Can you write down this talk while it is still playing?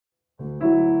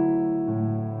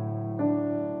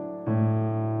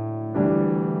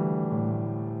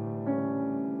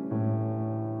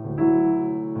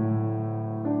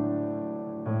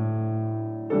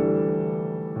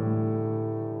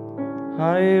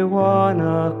I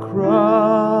wanna cry,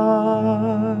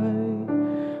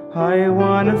 I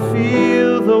wanna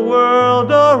feel the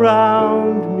world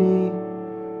around me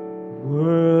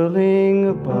whirling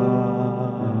by.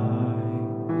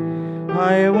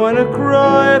 I wanna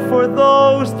cry for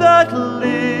those that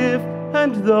live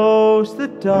and those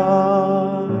that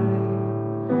die.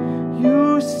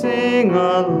 You sing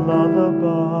a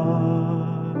lullaby.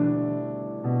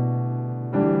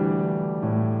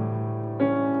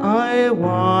 I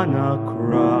wanna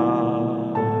cry.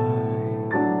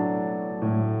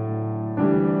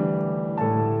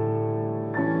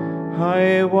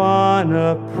 I wanna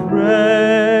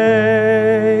pray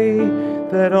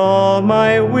that all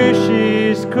my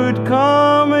wishes could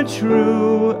come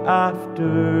true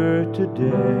after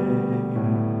today.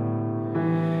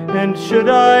 And should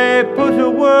I put a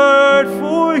word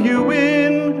for you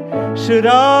in, should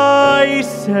I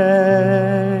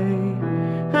say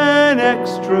an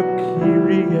extra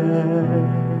Kyrie?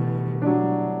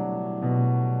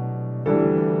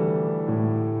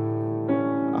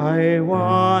 I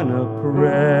wanna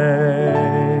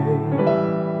pray.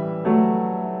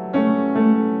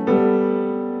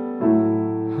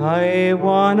 I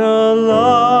wanna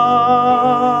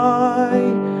lie.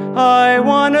 I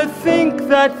wanna think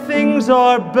that things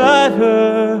are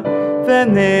better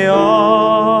than they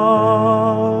are.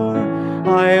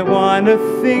 I wanna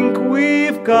think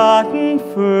we've gotten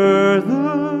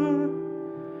further,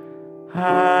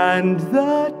 and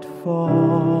that far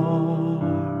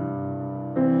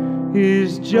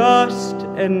is just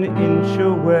an inch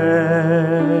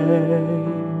away.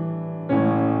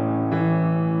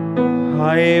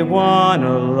 I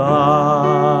wanna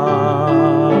lie.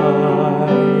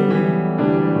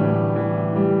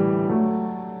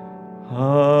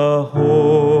 A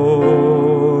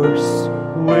horse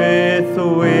with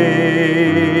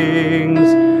wings.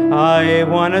 I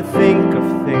wanna think of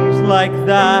things like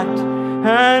that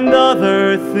and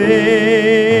other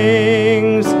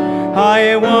things.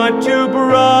 I want two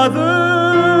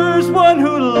brothers, one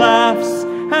who laughs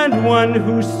and one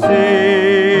who sings.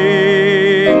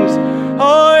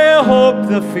 I hope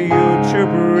the future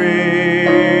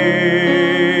brings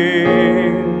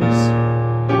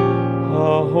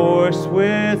a horse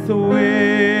with wings.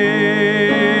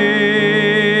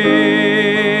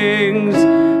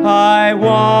 I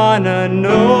wanna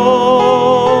know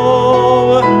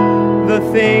the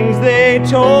things they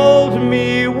told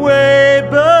me way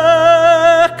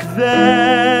back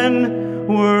then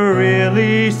were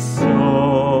really so.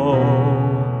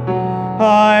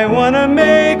 I wanna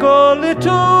make a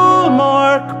little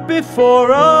mark before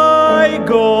I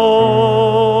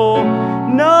go,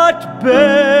 not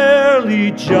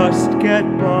barely just get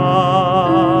by.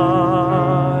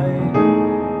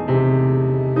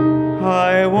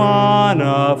 I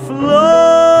wanna